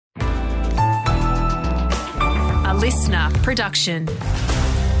listener production.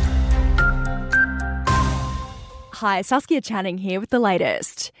 Hi, Saskia Channing here with the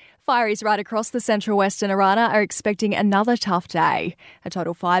latest. Fireys right across the Central West and Orana are expecting another tough day. A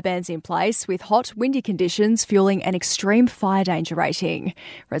total fire ban's in place with hot, windy conditions fueling an extreme fire danger rating.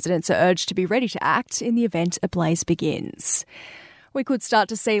 Residents are urged to be ready to act in the event a blaze begins. We could start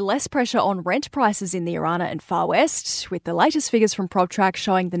to see less pressure on rent prices in the Orana and Far West, with the latest figures from PropTrack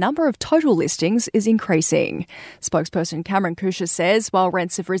showing the number of total listings is increasing. Spokesperson Cameron Kusha says while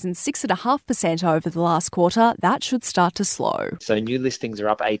rents have risen 6.5% over the last quarter, that should start to slow. So new listings are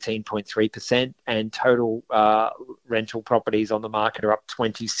up 18.3% and total rental properties on the market are up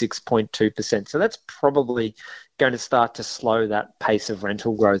 26.2%. So that's probably going to start to slow that pace of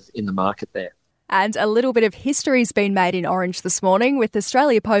rental growth in the market there. And a little bit of history's been made in Orange this morning with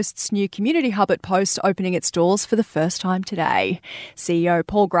Australia Post's new community hub at Post opening its doors for the first time today. CEO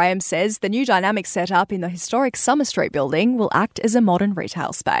Paul Graham says the new dynamic setup in the historic Summer Street building will act as a modern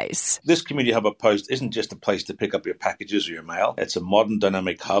retail space. This community hub at Post isn't just a place to pick up your packages or your mail. It's a modern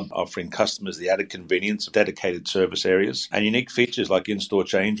dynamic hub offering customers the added convenience of dedicated service areas and unique features like in-store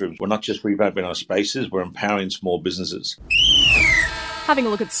change rooms. We're not just revamping our spaces, we're empowering small businesses. Having a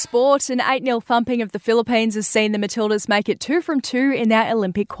look at sport, an 8-0 thumping of the Philippines has seen the Matildas make it 2 from 2 in their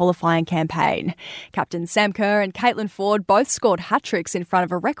Olympic qualifying campaign. Captain Sam Kerr and Caitlin Ford both scored hat-tricks in front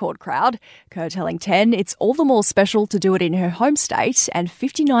of a record crowd. Kerr telling 10 it's all the more special to do it in her home state and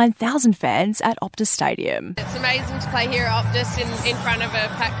 59,000 fans at Optus Stadium. It's amazing to play here at Optus in front of a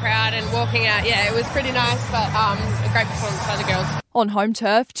packed crowd and walking out. Yeah, it was pretty nice, but a great performance by the girls. On home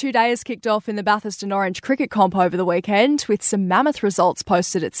turf, 2 days kicked off in the Bathurst and Orange cricket comp over the weekend, with some mammoth results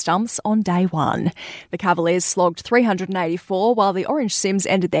posted at stumps on day one. The Cavaliers slogged 384, while the Orange Sims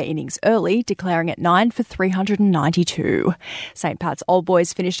ended their innings early, declaring at 9 for 392. St Pat's Old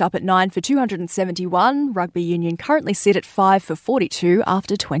Boys finished up at 9 for 271. Rugby Union currently sit at 5 for 42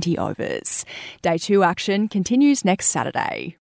 after 20 overs. Day 2 action continues next Saturday.